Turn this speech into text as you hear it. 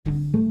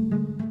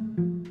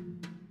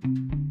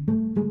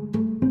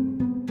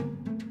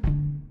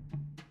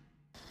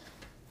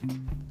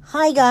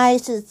Hi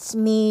guys, it's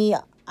me.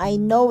 I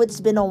know it's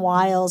been a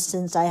while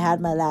since I had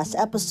my last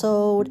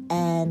episode,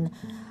 and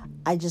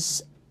I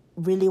just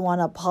really want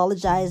to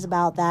apologize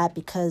about that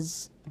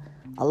because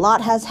a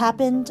lot has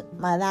happened.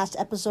 My last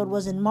episode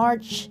was in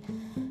March,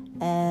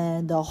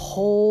 and the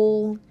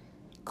whole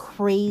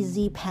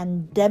crazy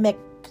pandemic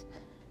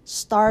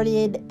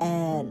started,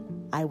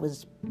 and I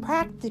was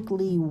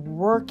practically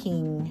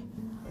working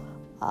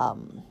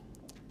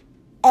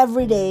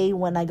every day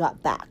when I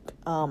got back.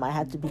 I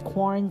had to be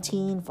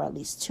quarantined for at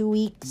least 2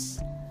 weeks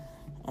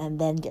and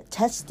then get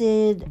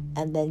tested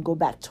and then go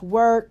back to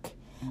work.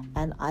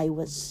 And I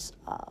was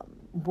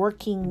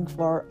working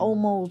for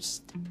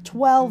almost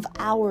 12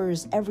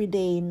 hours every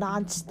day,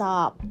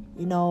 nonstop,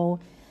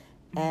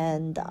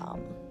 and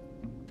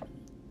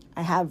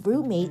I have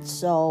roommates,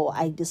 so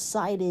I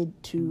decided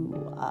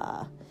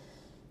to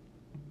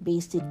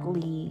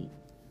basically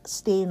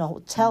stay in a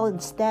hotel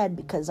instead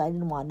because I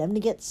didn't want them to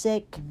get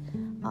sick.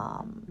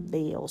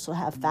 They also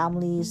have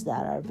families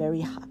that are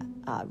very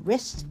high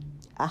risk,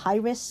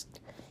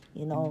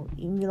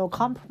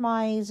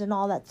 compromise and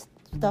all that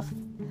stuff.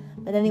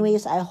 But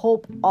anyways, I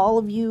hope all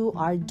of you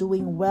are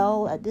doing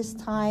well at this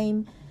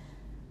time.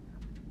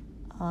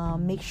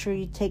 Make sure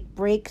you take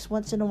breaks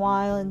once in a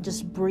while and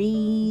just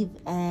breathe.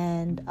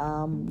 And,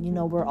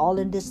 we're all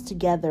in this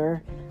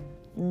together.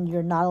 And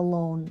you're not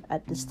alone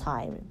at this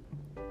time.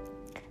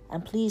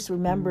 And please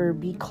remember,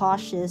 be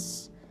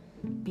cautious,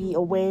 be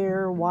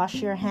aware, wash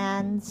your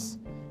hands,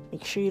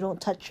 make sure you don't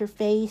touch your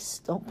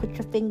face, don't put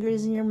your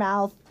fingers in your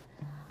mouth.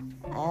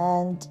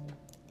 And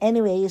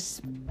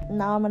anyways,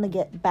 now I'm going to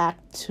get back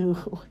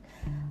to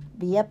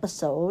the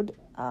episode.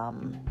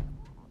 The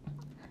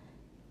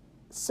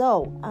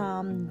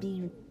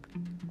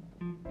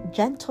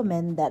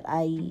gentleman that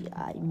I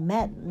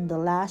met in the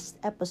last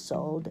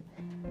episode,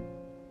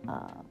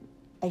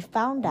 I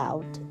found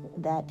out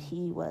that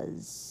he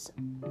was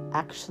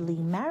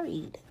actually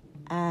married,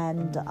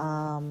 and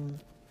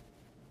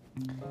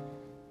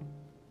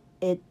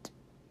it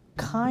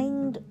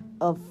kind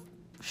of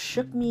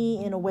shook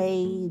me in a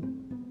way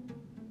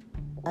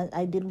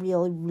I didn't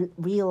really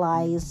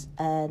realize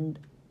and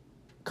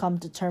come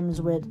to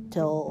terms with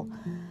till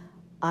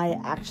I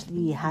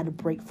actually had a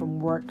break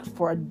from work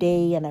for a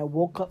day, and I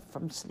woke up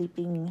from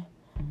sleeping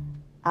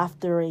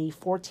after a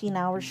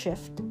 14-hour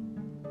shift.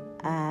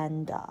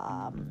 And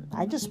I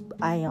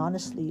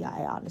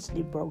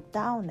honestly broke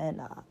down,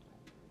 and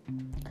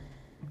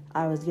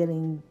I was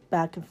getting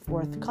back and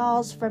forth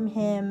calls from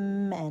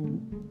him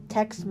and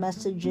text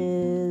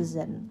messages,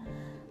 and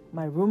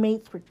my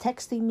roommates were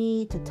texting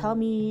me to tell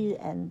me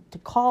and to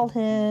call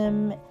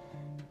him,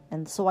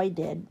 and so I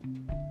did.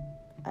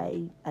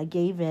 I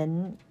gave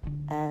in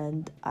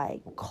and I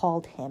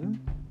called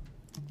him,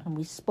 and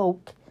we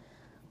spoke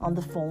on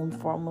the phone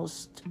for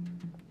almost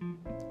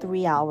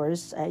 3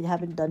 hours. I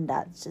haven't done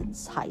that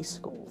since high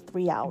school.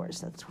 3 hours.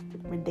 That's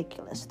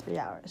ridiculous. 3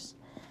 hours.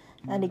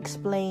 And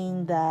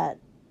explained that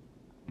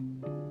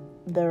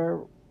they're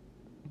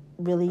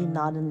really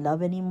not in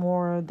love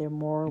anymore. They're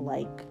more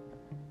like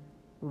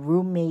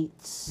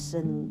roommates,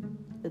 and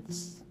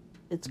it's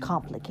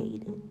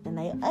complicated. And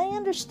I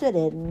understood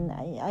it, and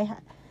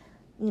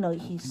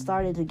he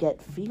started to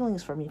get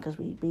feelings for me because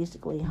we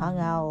basically hung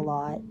out a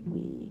lot.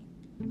 We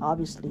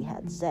obviously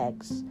had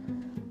sex.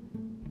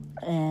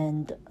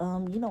 And,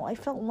 I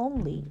felt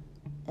lonely,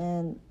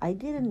 and I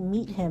didn't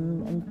meet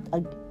him.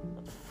 And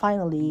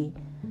finally,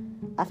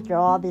 after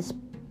all this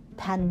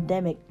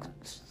pandemic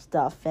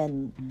stuff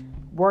and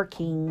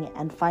working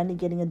and finally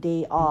getting a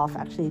day off,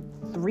 actually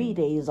 3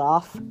 days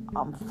off,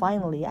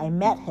 finally I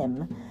met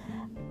him.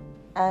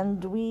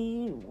 And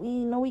we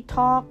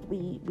talked,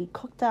 we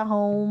cooked at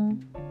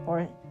home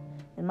or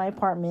in my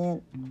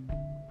apartment.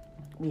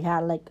 We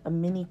had like a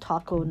mini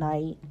taco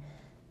night.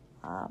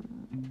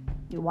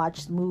 We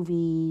watched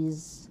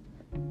movies.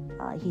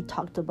 He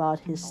talked about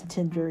his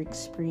Tinder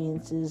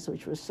experiences,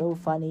 which was so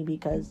funny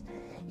because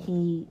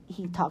he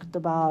talked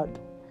about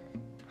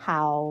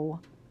how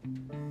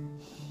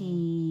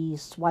he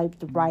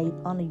swiped right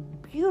on a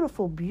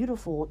beautiful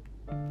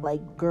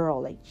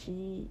girl. Like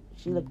she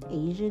looked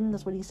Asian.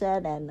 That's what he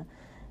said, and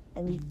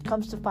he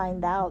comes to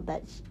find out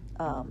that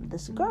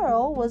this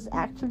girl was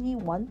actually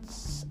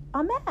once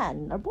a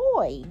man, a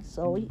boy.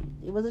 So he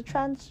was a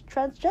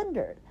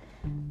transgender.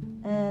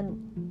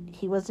 And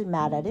he wasn't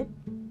mad at it,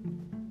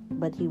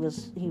 but he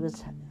was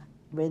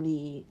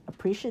really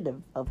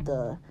appreciative of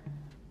the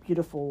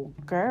beautiful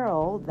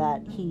girl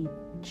that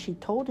she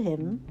told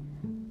him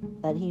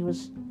that he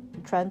was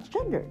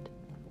transgendered.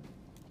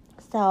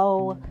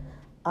 So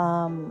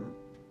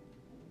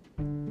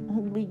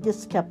we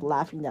just kept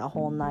laughing that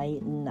whole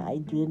night, and I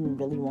didn't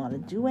really want to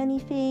do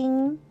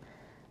anything.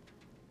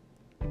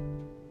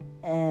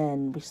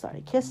 And we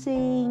started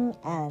kissing,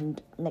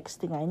 and next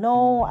thing I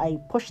know, I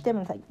pushed him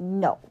and was like,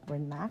 no, we're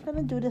not going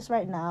to do this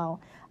right now.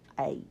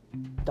 I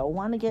don't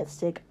want to get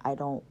sick. I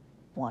don't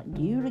want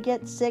you to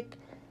get sick.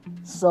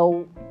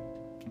 So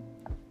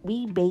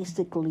we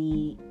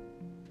basically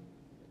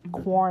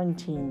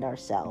quarantined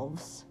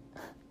ourselves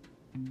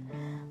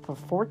for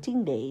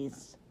 14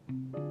 days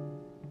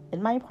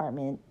in my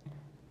apartment.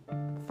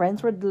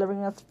 Friends were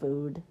delivering us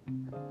food.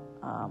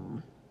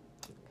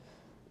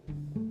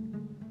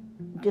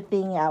 Good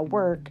thing at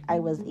work I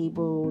was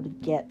able to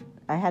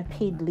I had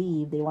paid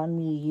leave. They wanted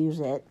me to use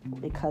it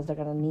because they're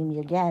going to need me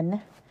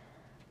again.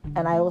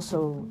 And I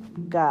also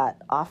got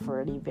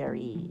offered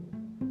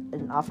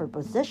an offered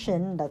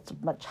position that's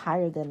much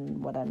higher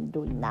than what I'm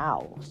doing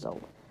now. So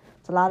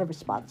it's a lot of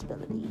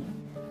responsibility.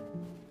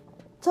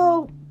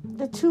 So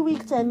the 2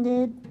 weeks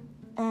ended,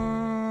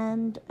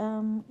 and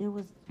it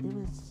was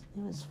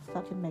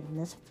fucking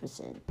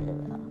magnificent.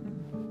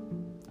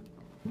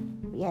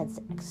 We had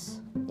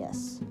sex.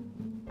 Yes,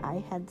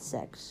 I had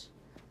sex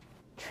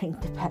during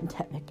the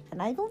pandemic,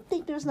 and I don't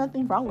think there's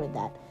nothing wrong with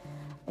that.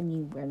 I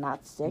mean, we're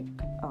not sick.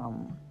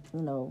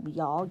 We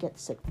all get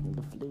sick from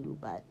the flu,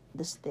 but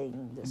this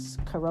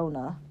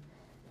corona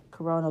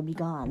be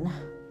gone.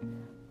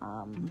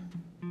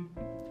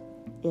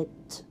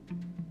 It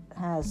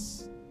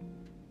has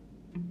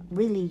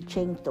really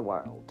changed the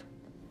world.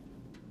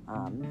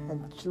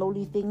 And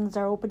slowly things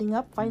are opening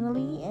up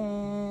finally,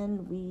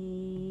 and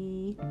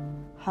we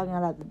hung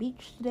out at the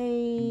beach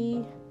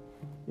today.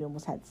 We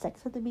almost had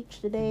sex at the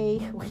beach today,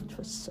 which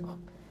was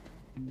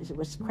it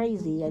was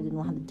crazy. I didn't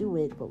know how to do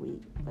it, but we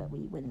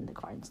went in the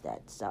car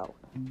instead. So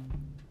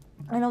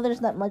I know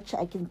there's not much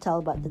I can tell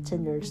about the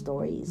Tinder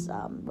stories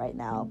right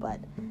now, but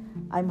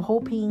I'm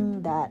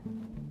hoping that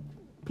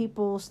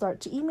people start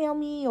to email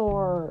me,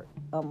 or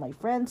my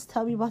friends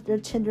tell me about their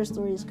Tinder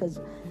stories, because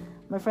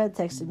my friend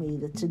texted me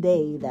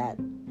today that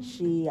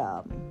she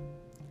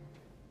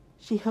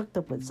hooked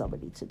up with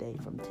somebody today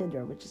from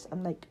Tinder,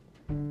 I'm like,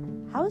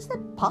 how is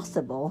that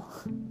possible?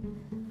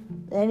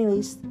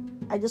 Anyways,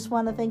 I just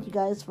want to thank you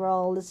guys for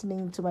all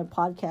listening to my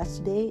podcast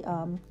today.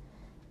 I'm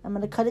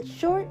going to cut it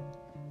short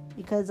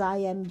because I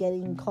am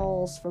getting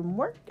calls from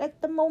work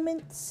at the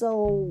moment.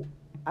 So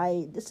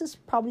this is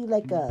probably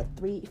like a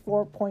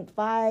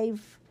 4.5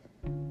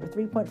 or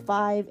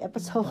 3.5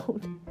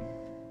 episode.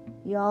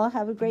 You all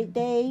have a great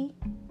day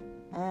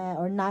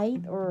or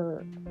night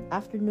or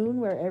afternoon,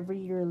 wherever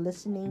you're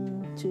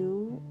listening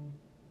to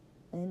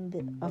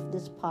of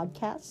this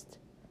podcast.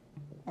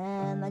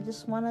 And I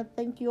just want to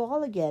thank you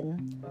all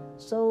again.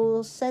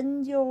 So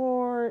send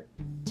your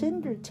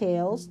Tinder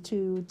tales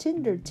to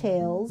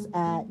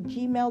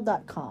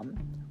tindertales@gmail.com.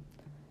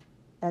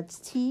 That's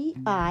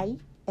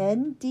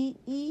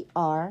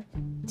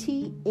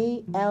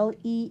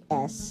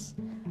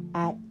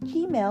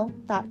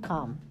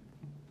tindertales@gmail.com.